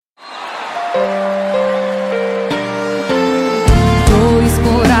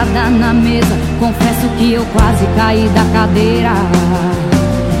sentada na mesa, confesso que eu quase caí da cadeira.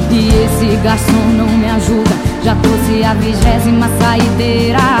 E esse garçom não me ajuda, já trouxe a 20ª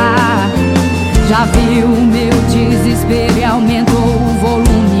saideira. Já viu o meu desespero e aumentou o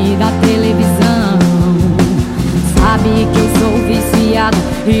volume da televisão. Sabe que eu sou viciado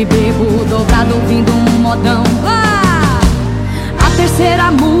e bebo dobrado ouvindo um modão. A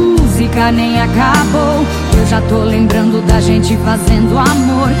terceira música nem acabou, eu já tô lembrando da gente fazendo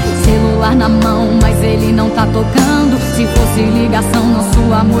amor. Celular na mão, mas ele não tá tocando. Se fosse ligação,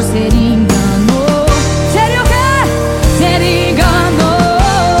 nosso amor seria engano. Seria o quê? Seria engano.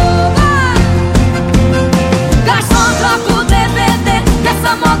 Garçom, troca o DVD, que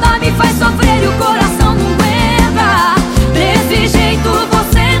essa moda me faz sofrer e o coração não aguenta. Desse jeito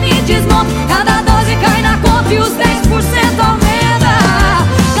você me desmonta, cada dose cai na conta e os 10% aumenta.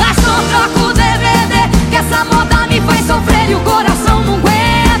 Garçom, troca o DVD, que essa moda me faz sofrer e o coração não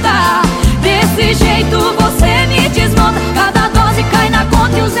aguenta. Desse jeito você me desmonta, cada dose cai na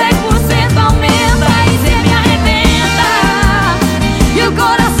conta e os 10% aumenta. E cê me arrebenta e o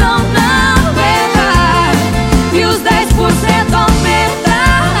coração não aguenta, e os 10% aumenta.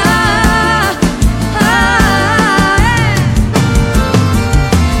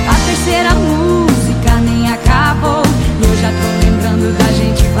 A terceira música nem acabou, e eu já tô lembrando da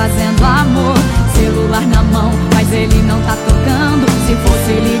gente fazendo amor. Celular na mão, mas ele não tá tocando. Se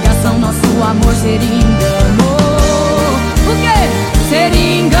fosse ligação, nosso amor seria engano.